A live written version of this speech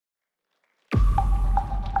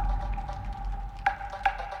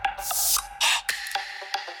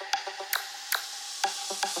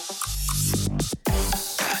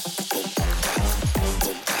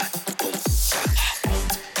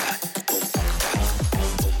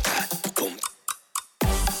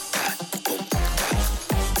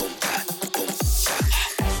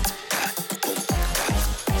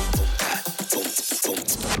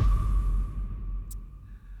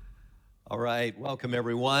right, welcome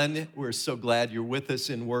everyone. We're so glad you're with us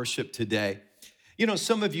in worship today. You know,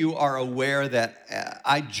 some of you are aware that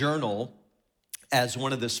I journal as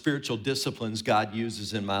one of the spiritual disciplines God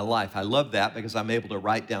uses in my life. I love that because I'm able to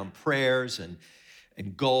write down prayers and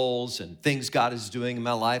goals and things God is doing in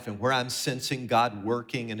my life and where I'm sensing God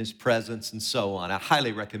working in his presence and so on. I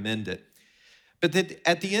highly recommend it. But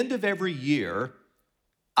at the end of every year,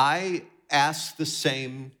 I ask the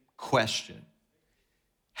same question.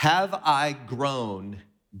 Have I grown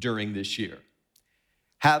during this year?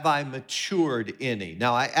 Have I matured any?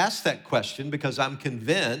 Now, I ask that question because I'm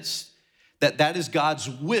convinced that that is God's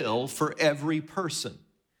will for every person.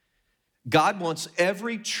 God wants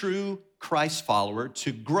every true Christ follower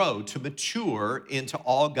to grow, to mature into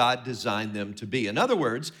all God designed them to be. In other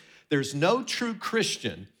words, there's no true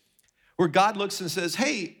Christian where God looks and says,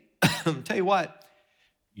 hey, tell you what,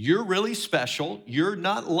 you're really special. You're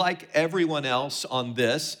not like everyone else on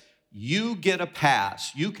this. You get a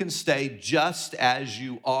pass. You can stay just as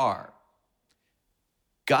you are.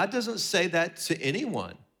 God doesn't say that to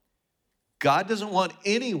anyone. God doesn't want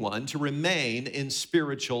anyone to remain in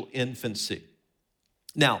spiritual infancy.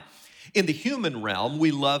 Now, in the human realm,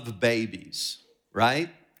 we love babies, right?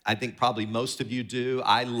 I think probably most of you do.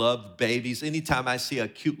 I love babies. Anytime I see a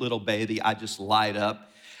cute little baby, I just light up.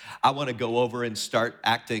 I want to go over and start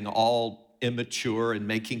acting all immature and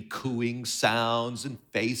making cooing sounds and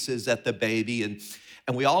faces at the baby.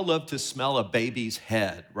 And we all love to smell a baby's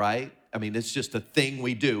head, right? I mean, it's just a thing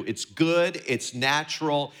we do. It's good, it's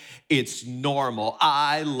natural, it's normal.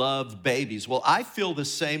 I love babies. Well, I feel the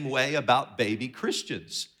same way about baby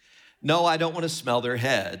Christians. No, I don't want to smell their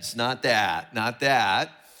heads. Not that.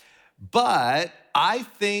 But I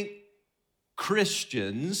think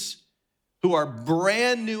Christians who are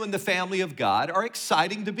brand new in the family of God are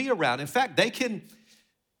exciting to be around. In fact, they can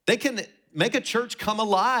make a church come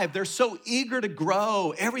alive. They're so eager to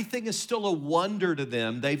grow. Everything is still a wonder to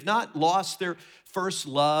them. They've not lost their first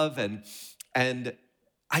love, and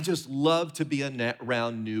I just love to be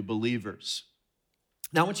around new believers.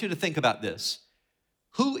 Now, I want you to think about this.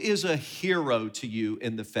 Who is a hero to you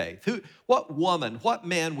in the faith? What woman, what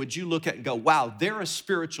man would you look at and go, wow, they're a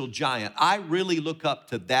spiritual giant. I really look up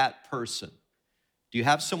to that person. Do you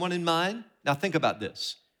have someone in mind? Now think about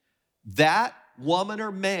this. That woman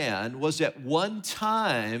or man was at one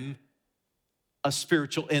time a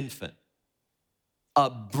spiritual infant, a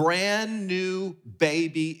brand new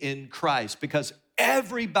baby in Christ, because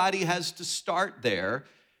everybody has to start there.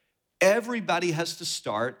 Everybody has to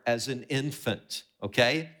start as an infant,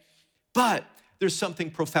 okay? But there's something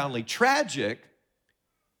profoundly tragic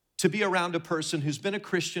to be around a person who's been a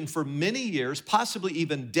Christian for many years, possibly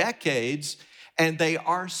even decades, and they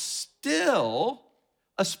are still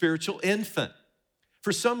a spiritual infant.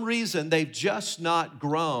 For some reason, they've just not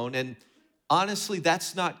grown, and honestly,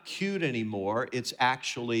 that's not cute anymore. It's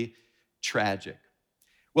actually tragic.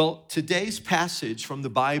 Well, today's passage from the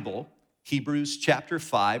Bible, Hebrews chapter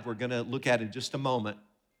 5, we're going to look at in just a moment,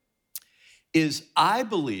 is, I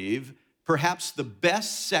believe, perhaps the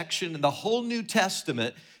best section in the whole New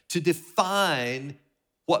Testament to define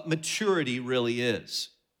what maturity really is.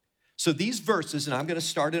 So these verses, and I'm going to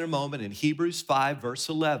start in a moment in Hebrews 5, verse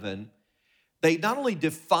 11, they not only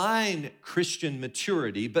define Christian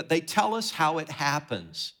maturity, but they tell us how it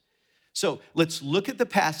happens. So let's look at the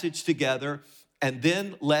passage together, and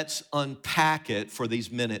then let's unpack it for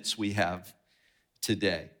these minutes we have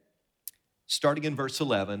today. Starting in verse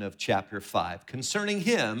 11 of chapter 5. Concerning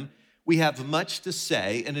him, we have much to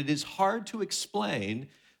say, and it is hard to explain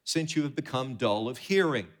since you have become dull of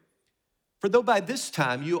hearing. For though by this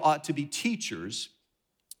time you ought to be teachers,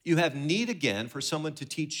 you have need again for someone to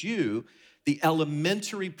teach you the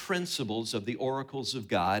elementary principles of the oracles of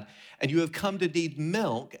God, and you have come to need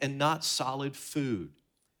milk and not solid food.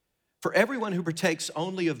 For everyone who partakes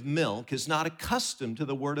only of milk is not accustomed to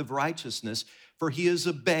the word of righteousness, for he is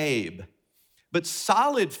a babe. But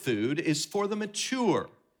solid food is for the mature,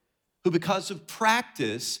 who because of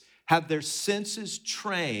practice have their senses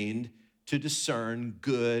trained to discern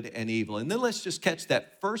good and evil. And then let's just catch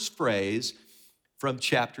that first phrase from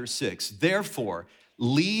chapter 6. Therefore,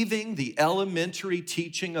 leaving the elementary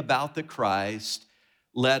teaching about the Christ,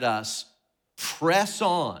 let us press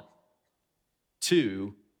on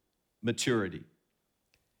to maturity.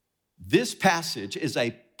 This passage is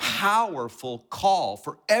a powerful call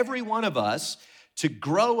for every one of us to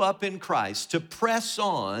grow up in Christ, to press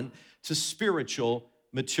on to spiritual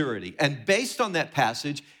maturity. And based on that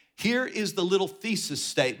passage, here is the little thesis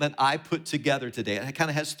statement I put together today. And it kind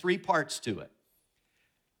of has three parts to it.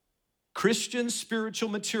 Christian spiritual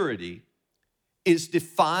maturity is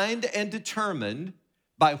defined and determined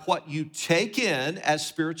by what you take in as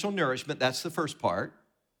spiritual nourishment, that's the first part.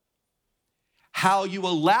 How you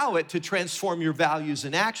allow it to transform your values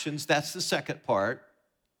and actions, that's the second part.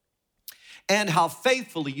 And how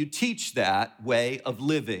faithfully you teach that way of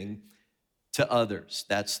living to others.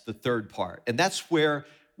 That's the third part. And that's where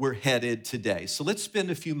we're headed today. So let's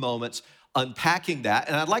spend a few moments unpacking that.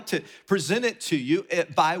 And I'd like to present it to you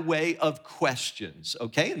by way of questions,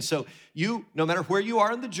 okay? And so you, no matter where you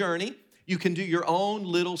are in the journey, you can do your own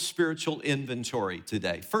little spiritual inventory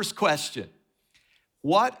today. First question,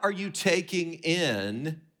 what are you taking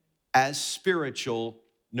in as spiritual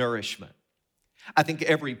nourishment? I think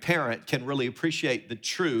every parent can really appreciate the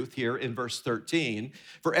truth here in verse 13.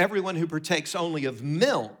 For everyone who partakes only of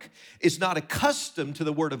milk is not accustomed to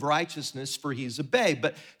the word of righteousness, for he's a babe.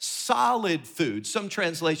 But solid food, some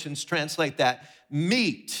translations translate that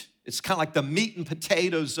meat. It's kind of like the meat and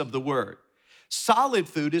potatoes of the word. Solid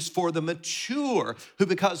food is for the mature who,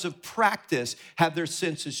 because of practice, have their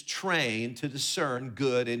senses trained to discern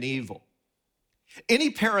good and evil.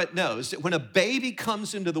 Any parent knows that when a baby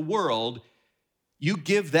comes into the world, you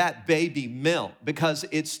give that baby milk because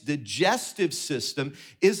its digestive system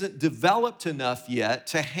isn't developed enough yet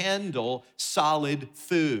to handle solid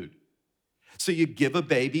food. So you give a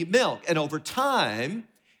baby milk, and over time,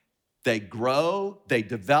 they grow, they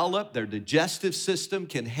develop, their digestive system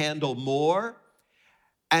can handle more,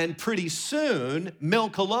 and pretty soon,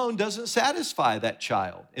 milk alone doesn't satisfy that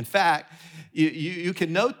child. In fact, you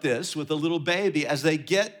can note this with a little baby as they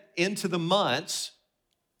get into the months.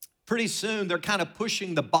 Pretty soon, they're kind of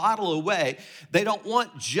pushing the bottle away. They don't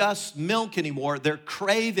want just milk anymore. They're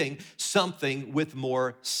craving something with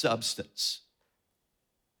more substance.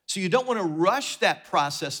 So you don't want to rush that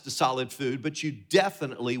process to solid food, but you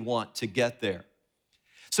definitely want to get there.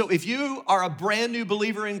 So if you are a brand new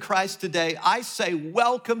believer in Christ today, I say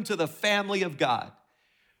welcome to the family of God.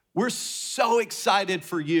 We're so excited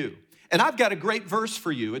for you. And I've got a great verse for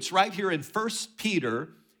you. It's right here in 1 Peter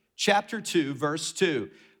chapter 2, verse 2.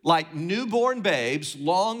 Like newborn babes,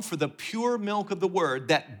 long for the pure milk of the word,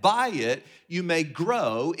 that by it you may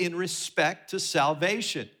grow in respect to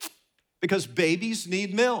salvation. Because babies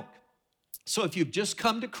need milk. So if you've just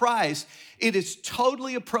come to Christ, it is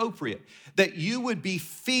totally appropriate that you would be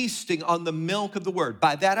feasting on the milk of the word.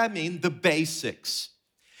 By that I mean the basics.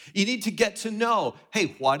 You need to get to know,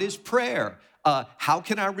 hey, what is prayer? How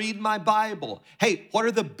can I read my Bible? Hey, what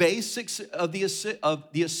are the basics of the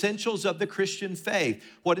essentials of the Christian faith?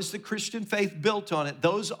 What is the Christian faith built on it?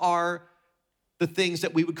 Those are the things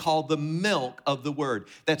that we would call the milk of the word.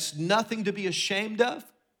 That's nothing to be ashamed of.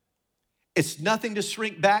 It's nothing to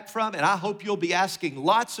shrink back from, and I hope you'll be asking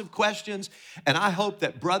lots of questions, and I hope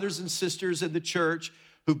that brothers and sisters in the church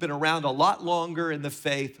who've been around a lot longer in the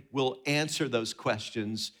faith will answer those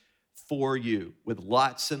questions for you with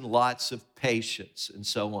lots and lots of patience and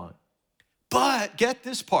so on. But get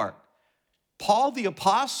this part. Paul the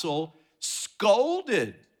apostle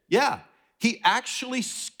scolded. Yeah, he actually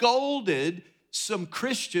scolded some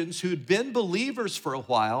Christians who'd been believers for a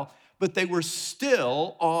while, but they were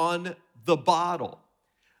still on the bottle.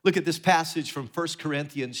 Look at this passage from 1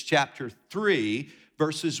 Corinthians chapter 3,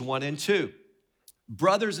 verses 1 and 2.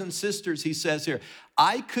 Brothers and sisters, he says here,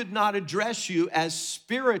 I could not address you as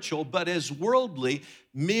spiritual, but as worldly,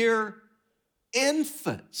 mere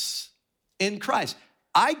infants in Christ.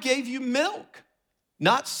 I gave you milk,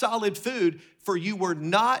 not solid food, for you were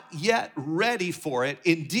not yet ready for it.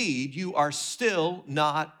 Indeed, you are still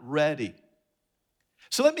not ready.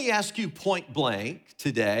 So let me ask you point blank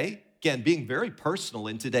today, again, being very personal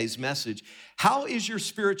in today's message, how is your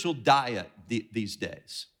spiritual diet these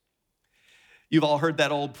days? You've all heard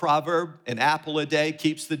that old proverb, an apple a day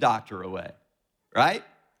keeps the doctor away, right?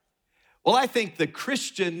 Well, I think the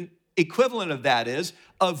Christian equivalent of that is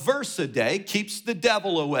a verse a day keeps the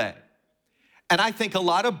devil away. And I think a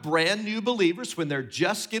lot of brand new believers, when they're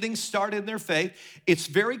just getting started in their faith, it's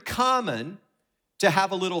very common to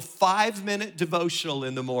have a little 5-minute devotional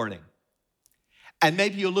in the morning. And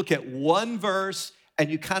maybe you look at one verse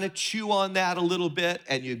and you kind of chew on that a little bit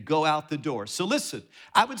and you go out the door. So listen,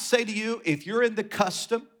 I would say to you, if you're in the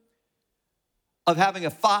custom of having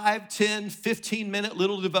a 5, 10, 15-minute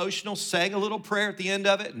little devotional, saying a little prayer at the end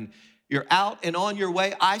of it, and you're out and on your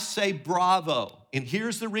way, I say bravo. And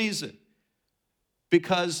here's the reason.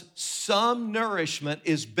 Because some nourishment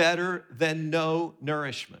is better than no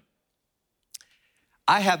nourishment.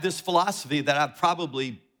 I have this philosophy that I've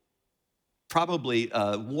probably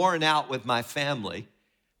worn out with my family.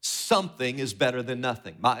 Something is better than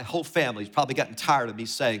nothing. My whole family's probably gotten tired of me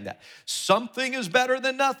saying that. Something is better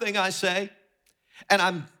than nothing, I say. And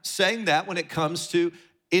I'm saying that when it comes to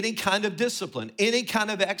any kind of discipline, any kind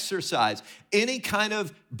of exercise, any kind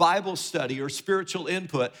of Bible study or spiritual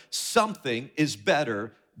input, something is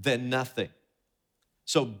better than nothing.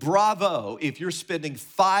 So bravo if you're spending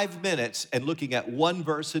 5 minutes and looking at one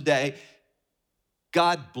verse a day.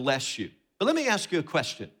 God bless you. But let me ask you a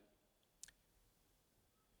question.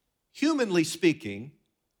 Humanly speaking,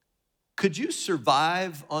 could you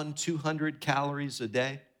survive on 200 calories a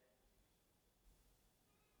day?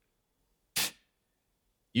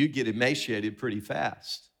 You'd get emaciated pretty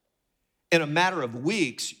fast. In a matter of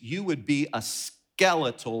weeks, you would be a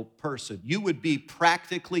skeletal person. You would be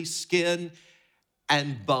practically skin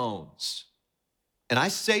and bones. And I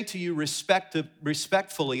say to you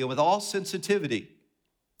respectfully and with all sensitivity,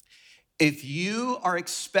 if you are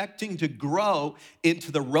expecting to grow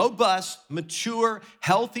into the robust, mature,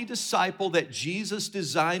 healthy disciple that Jesus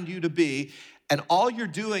designed you to be, and all you're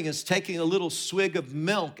doing is taking a little swig of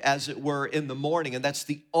milk, as it were, in the morning, and that's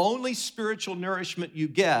the only spiritual nourishment you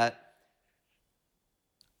get,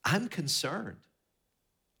 I'm concerned.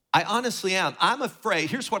 I honestly am. I'm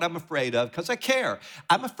afraid. Here's what I'm afraid of, because I care.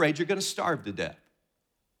 I'm afraid you're going to starve to death.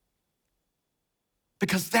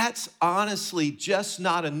 Because that's honestly just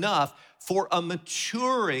not enough for a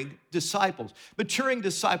maturing disciples. Maturing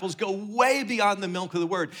disciples go way beyond the milk of the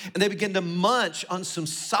word, and they begin to munch on some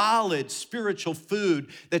solid spiritual food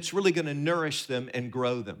that's really going to nourish them and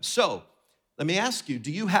grow them. So let me ask you,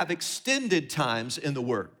 do you have extended times in the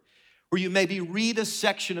word where you maybe read a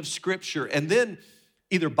section of scripture and then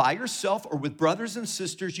either by yourself or with brothers and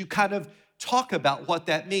sisters, you kind of talk about what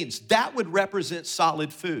that means? That would represent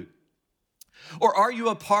solid food. Or are you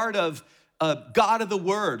a part of God of the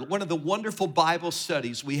Word, one of the wonderful Bible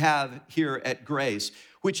studies we have here at Grace,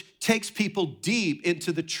 which takes people deep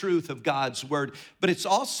into the truth of God's Word, but it's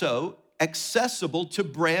also accessible to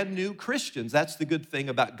brand new Christians. That's the good thing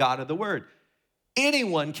about God of the Word.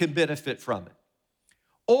 Anyone can benefit from it.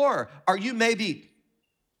 Or are you maybe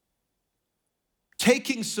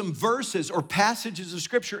taking some verses or passages of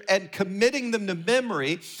scripture and committing them to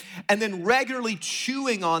memory and then regularly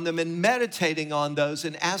chewing on them and meditating on those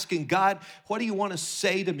and asking God, what do you want to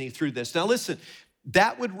say to me through this? Now listen,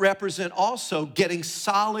 that would represent also getting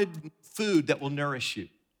solid food that will nourish you.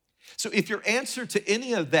 So if your answer to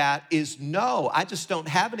any of that is no, I just don't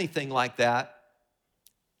have anything like that,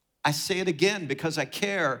 I say it again because I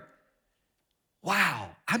care. Wow,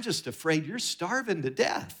 I'm just afraid you're starving to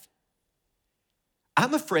death.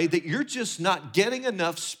 I'm afraid that you're just not getting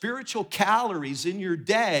enough spiritual calories in your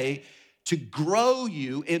day to grow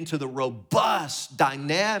you into the robust,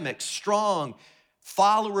 dynamic, strong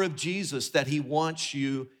follower of Jesus that he wants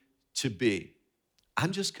you to be.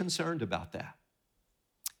 I'm just concerned about that.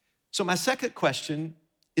 So my second question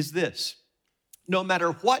is this. No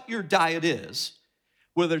matter what your diet is,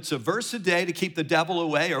 whether it's a verse a day to keep the devil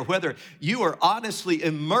away or whether you are honestly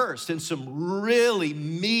immersed in some really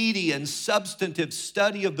meaty and substantive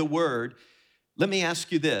study of the word, let me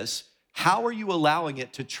ask you this. How are you allowing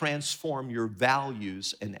it to transform your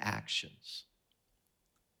values and actions?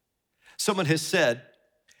 Someone has said,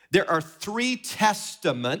 there are 3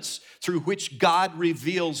 testaments through which God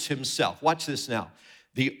reveals himself. Watch this now.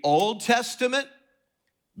 The Old Testament,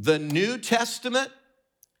 the New Testament,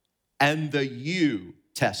 and the You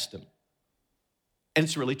Testament. And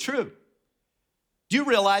it's really true. Do you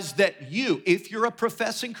realize that you, if you're a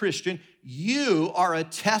professing Christian, you are a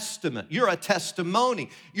testament. You're a testimony.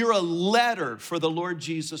 You're a letter for the Lord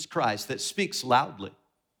Jesus Christ that speaks loudly.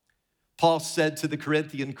 Paul said to the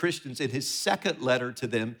Corinthian Christians in his second letter to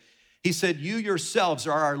them, he said, you yourselves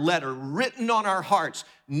are our letter written on our hearts,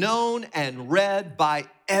 known and read by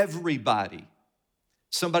everybody.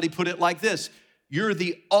 Somebody put it like this. You're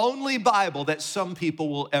the only Bible that some people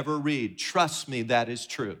will ever read. Trust me, that is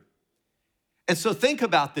true. And so think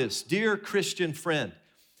about this, dear Christian friend.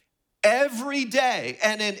 Every day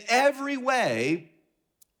and in every way,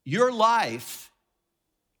 your life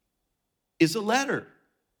is a letter.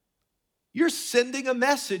 You're sending a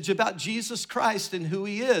message about Jesus Christ and who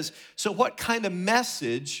he is. So what kind of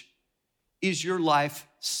message is your life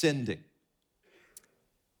sending?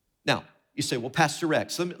 Now, you say, well, Pastor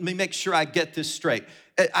Rex, let me make sure I get this straight.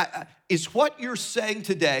 Is what you're saying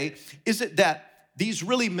today, is it that these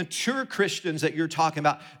really mature Christians that you're talking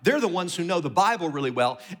about, they're the ones who know the Bible really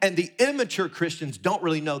well, and the immature Christians don't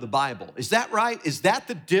really know the Bible? Is that right? Is that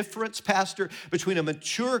the difference, Pastor, between a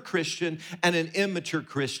mature Christian and an immature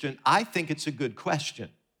Christian? I think it's a good question.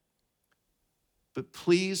 But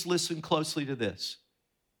please listen closely to this.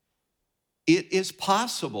 It is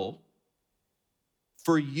possible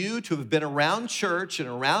for you to have been around church and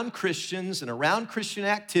around Christians and around Christian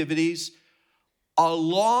activities a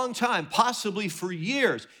long time, possibly for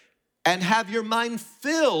years, and have your mind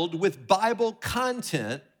filled with Bible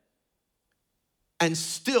content and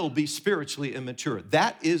still be spiritually immature.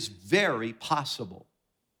 That is very possible.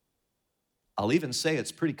 I'll even say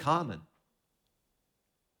it's pretty common.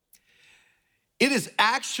 It is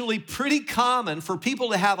actually pretty common for people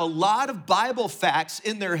to have a lot of Bible facts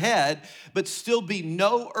in their head, but still be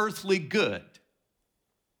no earthly good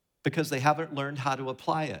because they haven't learned how to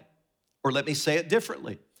apply it. Or let me say it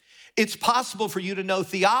differently. It's possible for you to know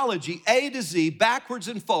theology A to Z, backwards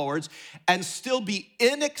and forwards, and still be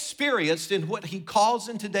inexperienced in what he calls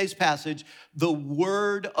in today's passage, the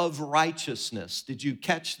word of righteousness. Did you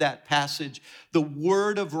catch that passage? The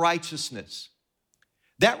word of righteousness.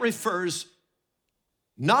 That refers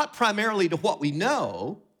not primarily to what we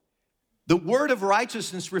know. The word of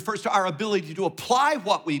righteousness refers to our ability to apply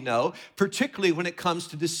what we know, particularly when it comes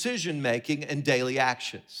to decision making and daily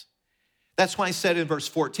actions. That's why I said in verse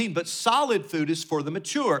 14, but solid food is for the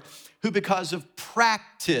mature, who because of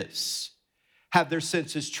practice have their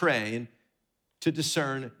senses trained to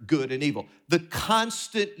discern good and evil. The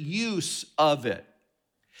constant use of it.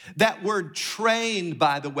 That word trained,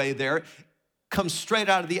 by the way, there comes straight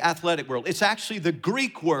out of the athletic world. It's actually the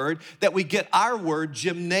Greek word that we get our word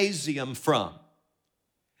gymnasium from.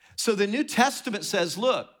 So the New Testament says,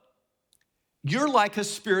 look, you're like a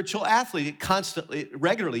spiritual athlete. It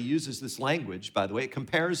regularly uses this language, by the way. It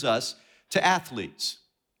compares us to athletes.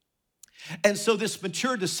 And so this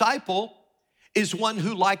mature disciple is one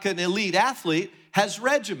who, like an elite athlete, has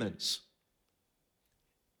regimens,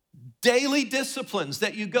 daily disciplines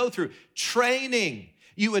that you go through, training.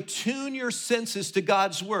 You attune your senses to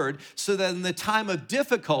God's word so that in the time of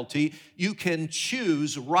difficulty, you can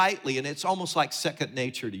choose rightly, and it's almost like second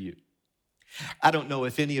nature to you. I don't know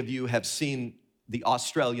if any of you have seen the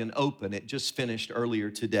Australian Open. It just finished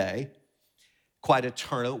earlier today. Quite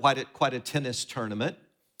a tennis tournament.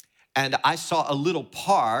 And I saw a little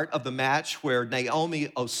part of the match where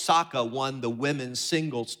Naomi Osaka won the women's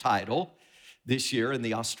singles title this year in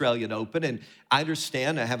the Australian Open. And I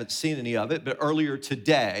understand, I haven't seen any of it, but earlier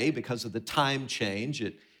today, because of the time change,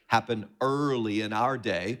 it happened early in our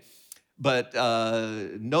day, but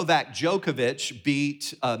Novak Djokovic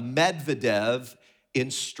beat Medvedev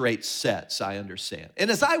in straight sets, I understand.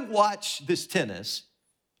 And as I watch this tennis,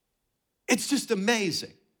 it's just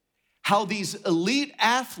amazing how these elite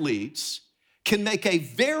athletes can make a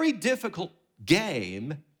very difficult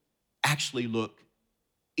game actually look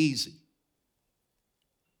easy.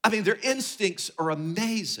 I mean, their instincts are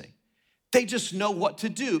amazing. They just know what to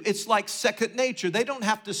do. It's like second nature. They don't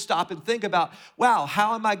have to stop and think about, wow,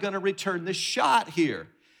 how am I going to return this shot here?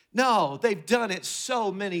 No, they've done it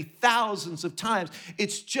so many thousands of times.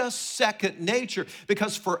 It's just second nature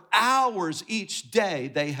because for hours each day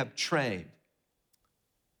they have trained.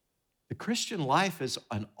 The Christian life is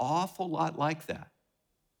an awful lot like that.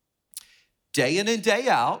 Day in and day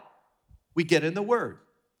out, we get in the Word.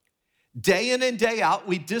 Day in and day out,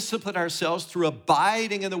 we discipline ourselves through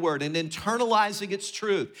abiding in the Word and internalizing its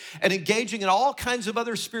truth and engaging in all kinds of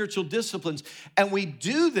other spiritual disciplines. And we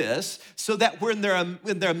do this so that we're in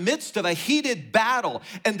the midst of a heated battle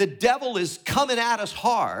and the devil is coming at us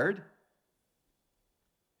hard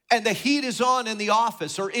and the heat is on in the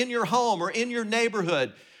office or in your home or in your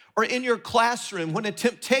neighborhood or in your classroom, when a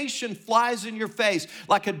temptation flies in your face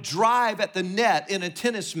like a drive at the net in a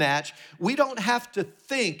tennis match, we don't have to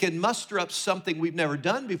think and muster up something we've never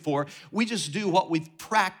done before. We just do what we've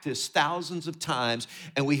practiced thousands of times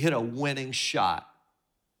and we hit a winning shot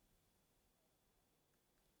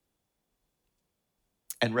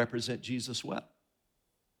and represent Jesus well.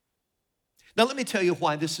 Now, let me tell you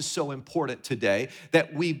why this is so important today,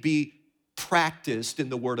 that we be practiced in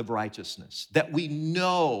the word of righteousness, that we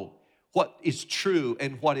know what is true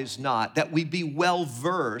and what is not, that we be well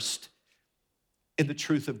versed in the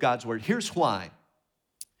truth of God's word. Here's why.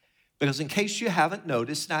 Because in case you haven't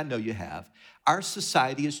noticed, and I know you have, our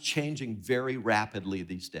society is changing very rapidly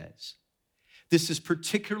these days. This is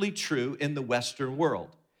particularly true in the Western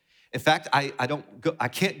world. In fact, I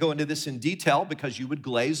can't go into this in detail because you would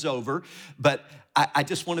glaze over, but I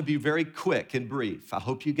just want to be very quick and brief. I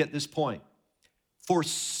hope you get this point. For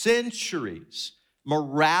centuries,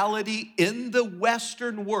 morality in the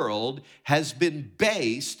Western world has been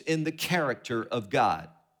based in the character of God.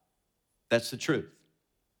 That's the truth.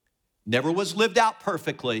 Never was lived out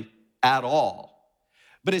perfectly at all.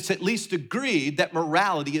 But it's at least agreed that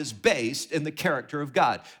morality is based in the character of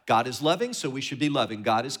God. God is loving, so we should be loving.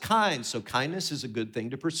 God is kind, so kindness is a good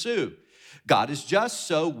thing to pursue. God is just,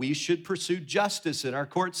 so we should pursue justice in our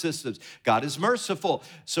court systems. God is merciful,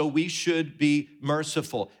 so we should be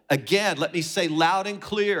merciful. Again, let me say loud and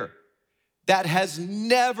clear, that has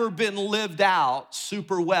never been lived out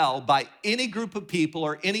super well by any group of people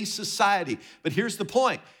or any society. But here's the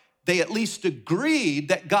point. They at least agreed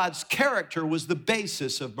that God's character was the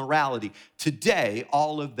basis of morality. Today,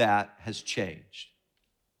 all of that has changed.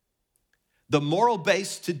 The moral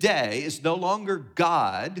base today is no longer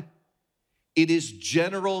God, it is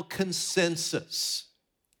general consensus.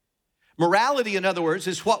 Morality, in other words,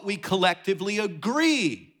 is what we collectively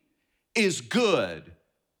agree is good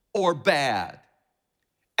or bad.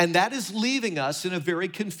 And that is leaving us in a very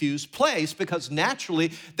confused place because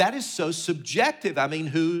naturally that is so subjective. I mean,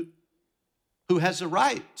 who has a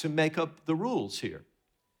right to make up the rules here?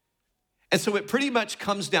 And so it pretty much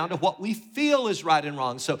comes down to what we feel is right and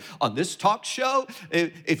wrong. So on this talk show,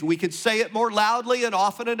 if we could say it more loudly and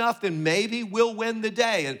often enough, then maybe we'll win the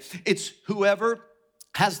day. And it's whoever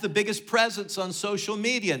has the biggest presence on social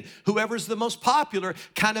media and whoever's the most popular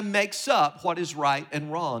kind of makes up what is right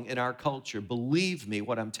and wrong in our culture. Believe me,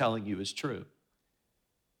 what I'm telling you is true.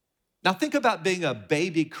 Now think about being a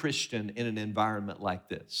baby Christian in an environment like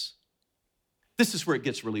this. This is where it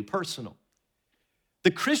gets really personal.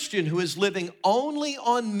 The Christian who is living only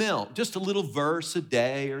on milk, just a little verse a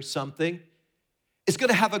day or something, is going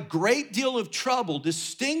to have a great deal of trouble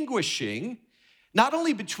distinguishing not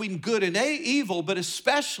only between good and evil, but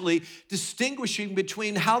especially distinguishing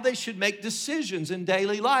between how they should make decisions in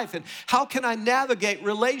daily life and how can I navigate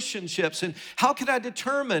relationships and how can I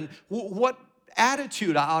determine what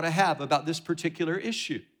attitude I ought to have about this particular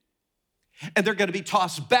issue. And they're going to be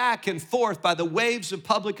tossed back and forth by the waves of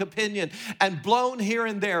public opinion and blown here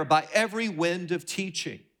and there by every wind of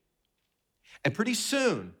teaching. And pretty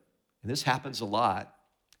soon, and this happens a lot,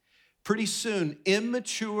 pretty soon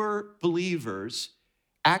immature believers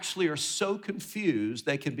actually are so confused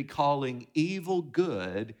they can be calling evil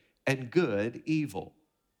good and good evil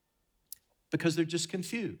because they're just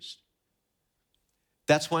confused.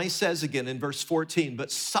 That's why he says again in verse 14, but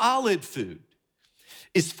solid food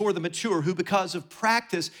is for the mature who, because of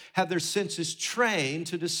practice, have their senses trained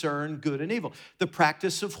to discern good and evil. The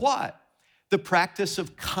practice of what? The practice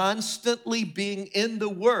of constantly being in the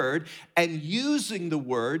Word and using the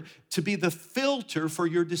Word to be the filter for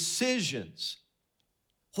your decisions.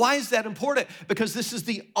 Why is that important? Because this is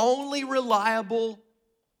the only reliable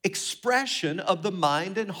expression of the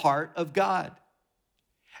mind and heart of God.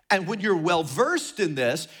 And when you're well-versed in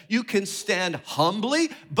this, you can stand humbly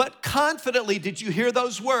but confidently. Did you hear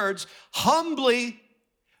those words? Humbly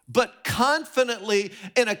but confidently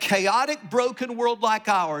in a chaotic, broken world like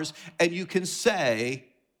ours. And you can say,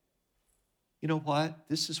 you know what?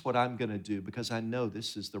 This is what I'm going to do because I know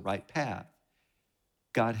this is the right path.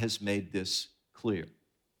 God has made this clear.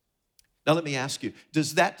 Now let me ask you,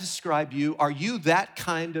 does that describe you? Are you that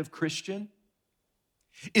kind of Christian?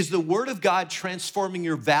 Is the Word of God transforming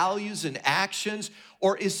your values and actions,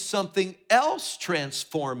 or is something else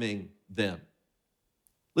transforming them?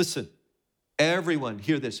 Listen, everyone,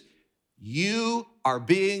 hear this. You are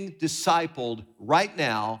being discipled right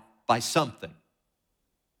now by something.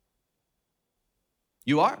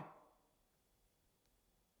 You are.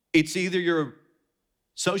 It's either your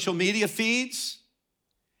social media feeds,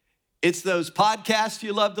 it's those podcasts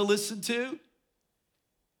you love to listen to,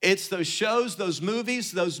 it's those shows, those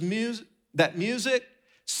movies, that music.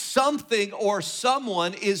 Something or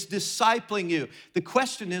someone is discipling you. The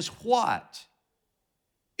question is what?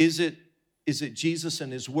 Is it Jesus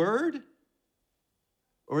and his word?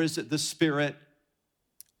 Or is it the spirit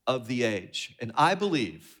of the age? And I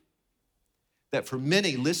believe that for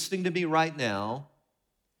many listening to me right now,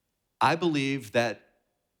 I believe that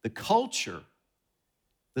the culture,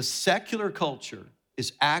 the secular culture,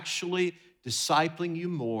 is actually discipling you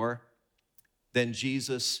more than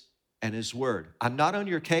Jesus and his word. I'm not on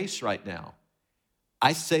your case right now.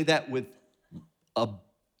 I say that with a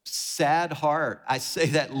sad heart. I say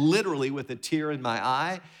that literally with a tear in my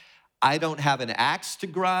eye. I don't have an axe to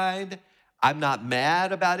grind. I'm not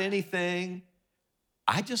mad about anything.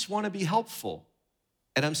 I just want to be helpful.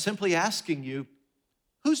 And I'm simply asking you,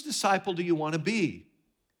 whose disciple do you want to be?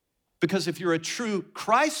 Because if you're a true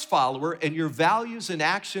Christ follower and your values and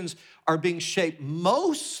actions are being shaped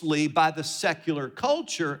mostly by the secular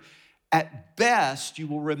culture, at best, you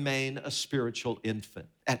will remain a spiritual infant.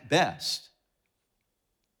 At best.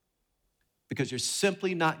 Because you're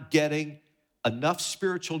simply not getting enough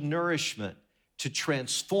spiritual nourishment to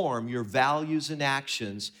transform your values and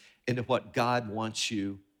actions into what God wants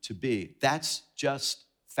you to be. That's just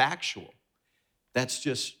factual. That's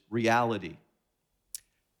just reality.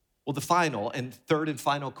 Well, the final and third and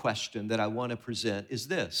final question that I want to present is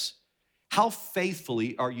this. How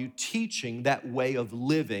faithfully are you teaching that way of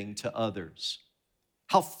living to others?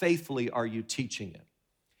 How faithfully are you teaching it?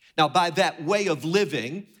 Now, by that way of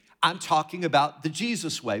living, I'm talking about the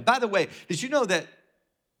Jesus way. By the way, did you know that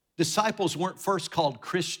disciples weren't first called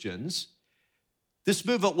Christians? This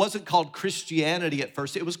movement wasn't called Christianity at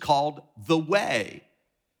first. It was called the way,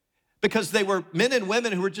 because they were men and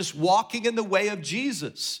women who were just walking in the way of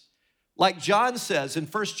Jesus. Like John says in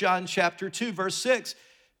 1 John chapter 2, verse 6,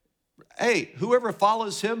 hey, whoever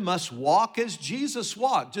follows him must walk as Jesus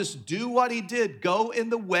walked. Just do what he did. Go in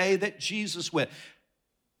the way that Jesus went.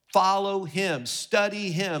 Follow him,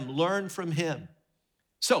 study him, learn from him.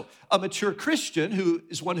 So a mature Christian who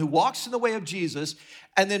is one who walks in the way of Jesus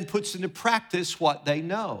and then puts into practice what they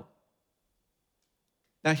know.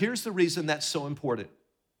 Now here's the reason that's so important.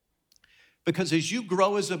 Because as you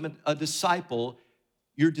grow as a disciple,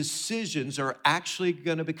 your decisions are actually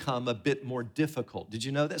going to become a bit more difficult. Did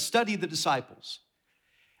you know that? Study the disciples.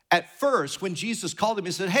 At first, when Jesus called them,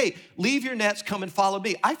 he said, hey, leave your nets, come and follow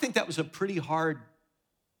me. I think that was a pretty hard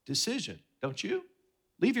decision, don't you?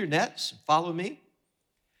 Leave your nets, follow me.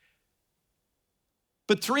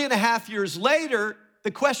 But 3.5 years later,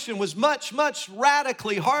 the question was much, much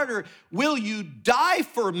radically harder. Will you die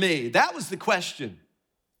for me? That was the question.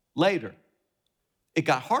 Later, it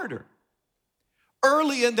got harder.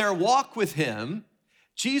 Early in their walk with him,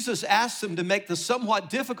 Jesus asked them to make the somewhat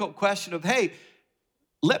difficult question of, hey,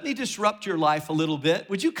 let me disrupt your life a little bit.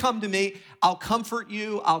 Would you come to me? I'll comfort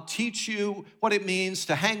you. I'll teach you what it means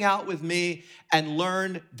to hang out with me and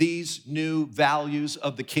learn these new values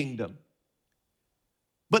of the kingdom.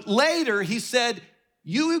 But later he said,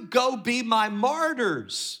 you go be my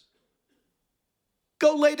martyrs.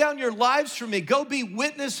 Go lay down your lives for me. Go be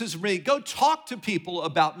witnesses for me. Go talk to people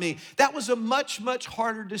about me. That was a much, much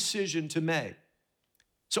harder decision to make.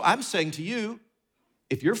 So I'm saying to you,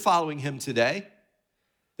 if you're following him today,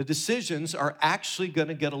 the decisions are actually going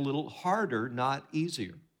to get a little harder, not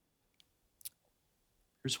easier.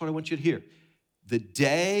 Here's what I want you to hear. The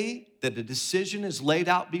day that a decision is laid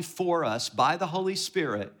out before us by the Holy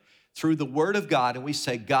Spirit through the Word of God, and we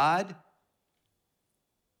say, God,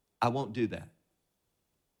 I won't do that.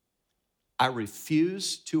 I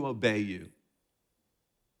refuse to obey you.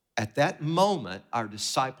 At that moment, our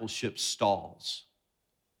discipleship stalls.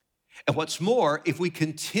 And what's more, if we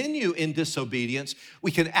continue in disobedience, we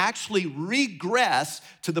can actually regress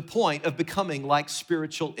to the point of becoming like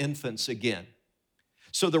spiritual infants again.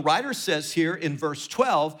 So the writer says here in verse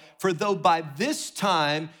 12, for though by this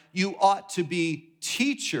time you ought to be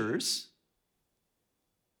teachers,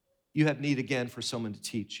 you have need again for someone to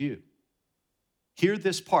teach you. Hear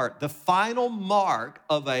this part. The final mark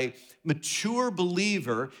of a mature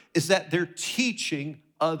believer is that they're teaching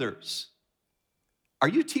others. Are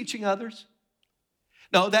you teaching others?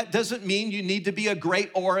 No, that doesn't mean you need to be a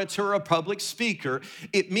great orator or a public speaker.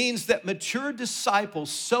 It means that mature disciples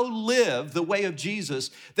so live the way of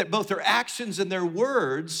Jesus that both their actions and their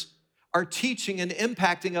words are teaching and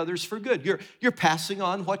impacting others for good. You're passing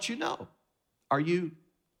on what you know. Are you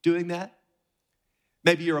doing that?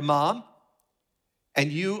 Maybe you're a mom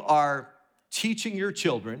and you are teaching your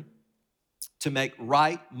children to make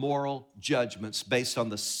right moral judgments based on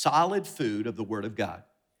the solid food of the Word of God.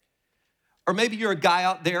 Or maybe you're a guy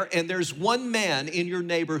out there and there's one man in your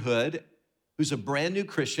neighborhood who's a brand new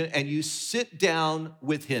Christian, and you sit down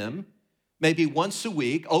with him maybe once a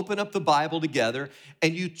week, open up the Bible together,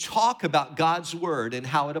 and you talk about God's Word and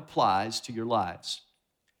how it applies to your lives.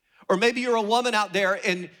 Or maybe you're a woman out there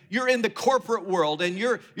and you're in the corporate world and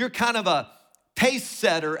you're kind of a pace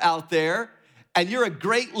setter out there, and you're a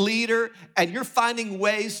great leader, and you're finding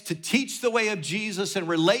ways to teach the way of Jesus and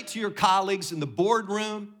relate to your colleagues in the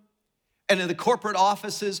boardroom and in the corporate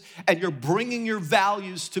offices, and you're bringing your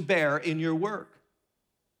values to bear in your work.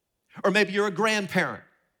 Or maybe you're a grandparent,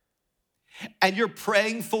 and you're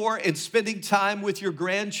praying for and spending time with your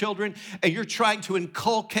grandchildren, and you're trying to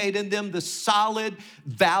inculcate in them the solid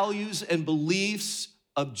values and beliefs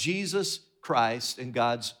of Jesus Christ and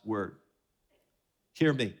God's Word.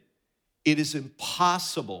 Hear me. It is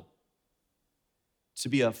impossible to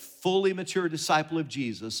be a fully mature disciple of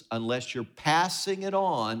Jesus unless you're passing it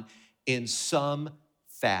on in some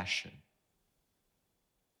fashion.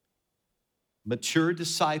 Mature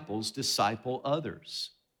disciples disciple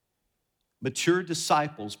others. Mature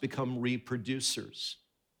disciples become reproducers.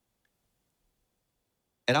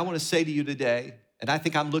 And I want to say to you today, and I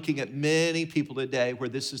think I'm looking at many people today where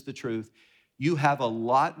this is the truth, you have a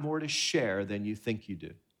lot more to share than you think you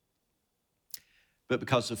do. But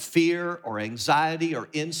because of fear or anxiety or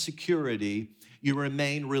insecurity, you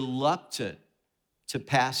remain reluctant to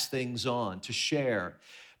pass things on, to share.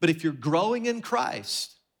 But if you're growing in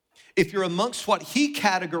Christ, if you're amongst what he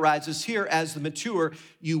categorizes here as the mature,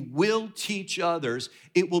 you will teach others.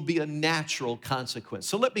 It will be a natural consequence.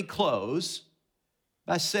 So let me close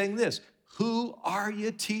by saying this. Who are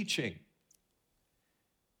you teaching?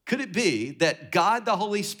 Could it be that God, the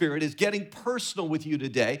Holy Spirit, is getting personal with you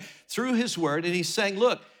today through his word, and he's saying,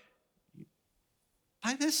 look,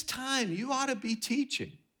 by this time, you ought to be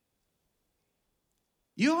teaching.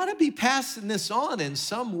 You ought to be passing this on in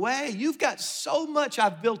some way. You've got so much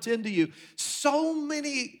I've built into you, so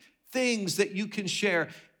many things that you can share.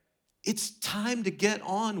 It's time to get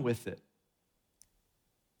on with it.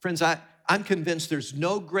 Friends, I'm convinced there's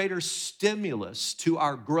no greater stimulus to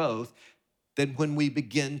our growth than when we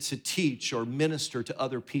begin to teach or minister to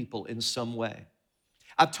other people in some way.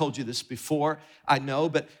 I've told you this before, I know,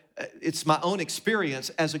 but it's my own experience.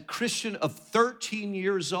 As a Christian of 13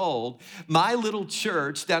 years old, my little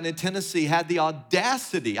church down in Tennessee had the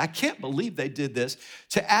audacity, I can't believe they did this,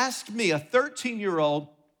 to ask me, a 13-year-old,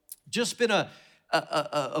 just been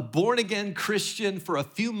a born-again Christian for a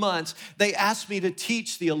few months, they asked me to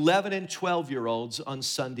teach the 11 and 12-year-olds on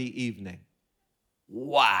Sunday evening.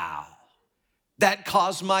 Wow. That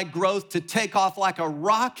caused my growth to take off like a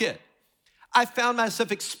rocket. I found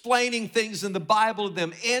myself explaining things in the Bible to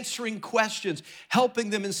them, answering questions, helping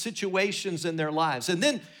them in situations in their lives. And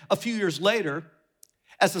then a few years later,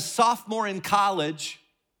 as a sophomore in college,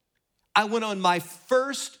 I went on my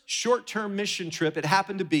first short-term mission trip. It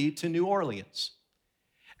happened to be to New Orleans.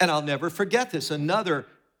 And I'll never forget this, another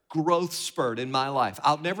growth spurt in my life.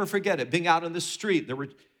 I'll never forget it. Being out on the street, there were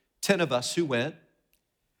 10 of us who went.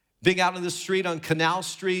 Being out on the street on Canal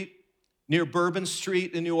Street, near Bourbon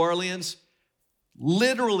Street in New Orleans,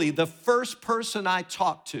 literally the first person I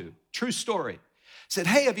talked to, true story, said,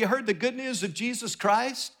 hey, have you heard the good news of Jesus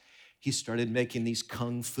Christ? He started making these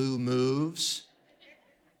kung fu moves.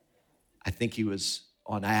 I think he was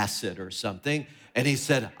on acid or something. And he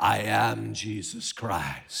said, I am Jesus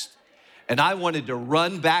Christ. And I wanted to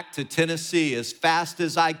run back to Tennessee as fast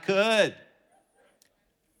as I could.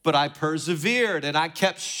 But I persevered and I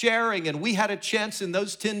kept sharing, and we had a chance in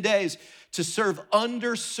those 10 days to serve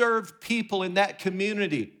underserved people in that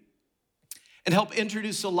community and help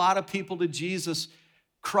introduce a lot of people to Jesus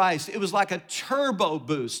Christ. It was like a turbo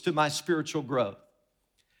boost to my spiritual growth.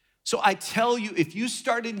 So I tell you, if you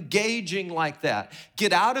start engaging like that,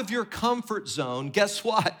 get out of your comfort zone, guess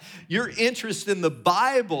what? Your interest in the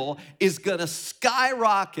Bible is gonna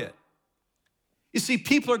skyrocket. You see,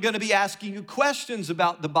 people are gonna be asking you questions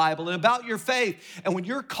about the Bible and about your faith. And when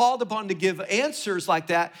you're called upon to give answers like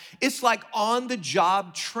that, it's like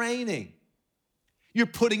on-the-job training. You're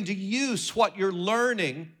putting to use what you're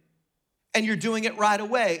learning, and you're doing it right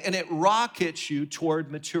away, and it rockets you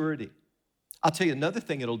toward maturity. I'll tell you another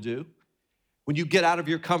thing it'll do. When you get out of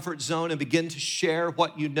your comfort zone and begin to share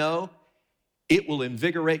what you know, it will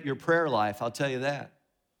invigorate your prayer life, I'll tell you that.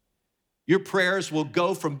 Your prayers will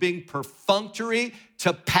go from being perfunctory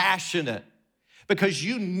to passionate because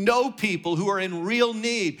you know people who are in real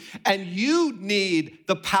need, and you need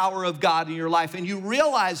the power of God in your life, and you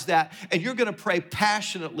realize that, and you're gonna pray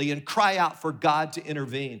passionately and cry out for God to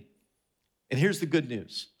intervene. And here's the good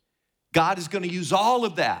news. God is gonna use all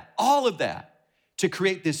of that, to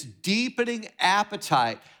create this deepening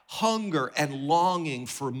appetite, hunger, and longing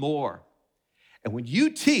for more. And when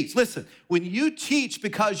you teach, listen, when you teach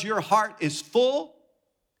because your heart is full,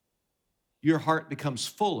 your heart becomes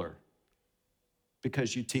fuller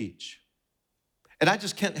because you teach. And I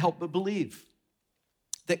just can't help but believe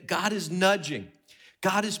that God is nudging,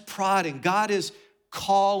 God is prodding, God is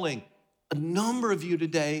calling a number of you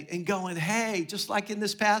today and going, hey, just like in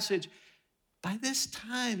this passage, by this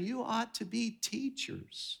time, you ought to be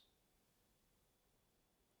teachers.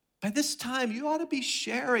 By this time, you ought to be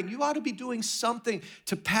sharing. You ought to be doing something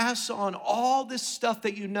to pass on all this stuff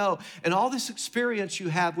that you know and all this experience you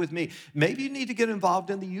have with me. Maybe you need to get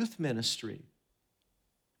involved in the youth ministry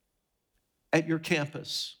at your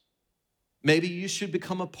campus. Maybe you should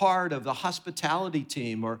become a part of the hospitality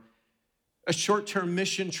team or a short-term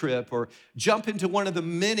mission trip, or jump into one of the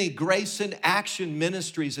many Grace in Action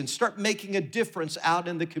ministries and start making a difference out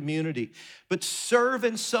in the community. But serve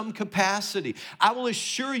in some capacity. I will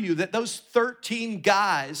assure you that those 13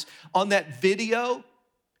 guys on that video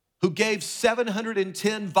who gave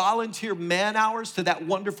 710 volunteer man hours to that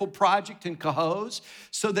wonderful project in Cohoes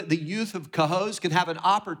so that the youth of Cohoes can have an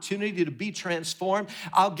opportunity to be transformed,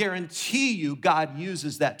 I'll guarantee you God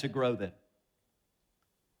uses that to grow them.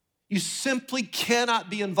 You simply cannot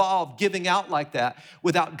be involved giving out like that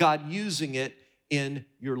without God using it in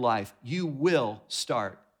your life. You will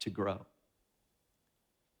start to grow.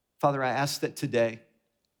 Father, I ask that today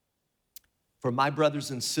for my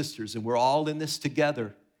brothers and sisters, and we're all in this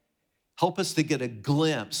together, help us to get a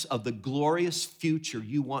glimpse of the glorious future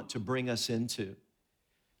you want to bring us into.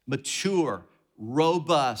 Mature,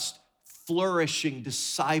 robust, flourishing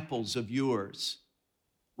disciples of yours,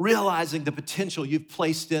 realizing the potential you've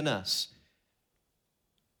placed in us.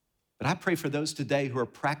 But I pray for those today who are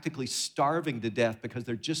practically starving to death because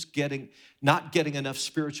they're just not getting enough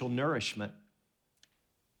spiritual nourishment,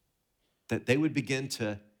 that they would begin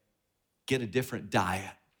to get a different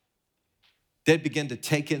diet. They'd begin to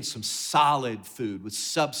take in some solid food with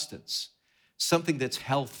substance, something that's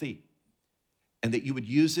healthy, and that you would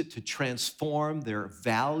use it to transform their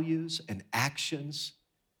values and actions.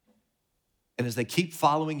 And as they keep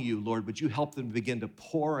following you, Lord, would you help them begin to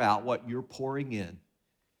pour out what you're pouring in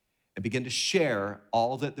and begin to share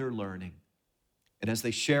all that they're learning. And as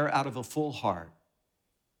they share out of a full heart,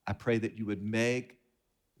 I pray that you would make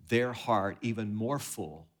their heart even more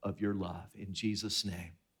full of your love. In Jesus'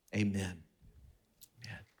 name, amen.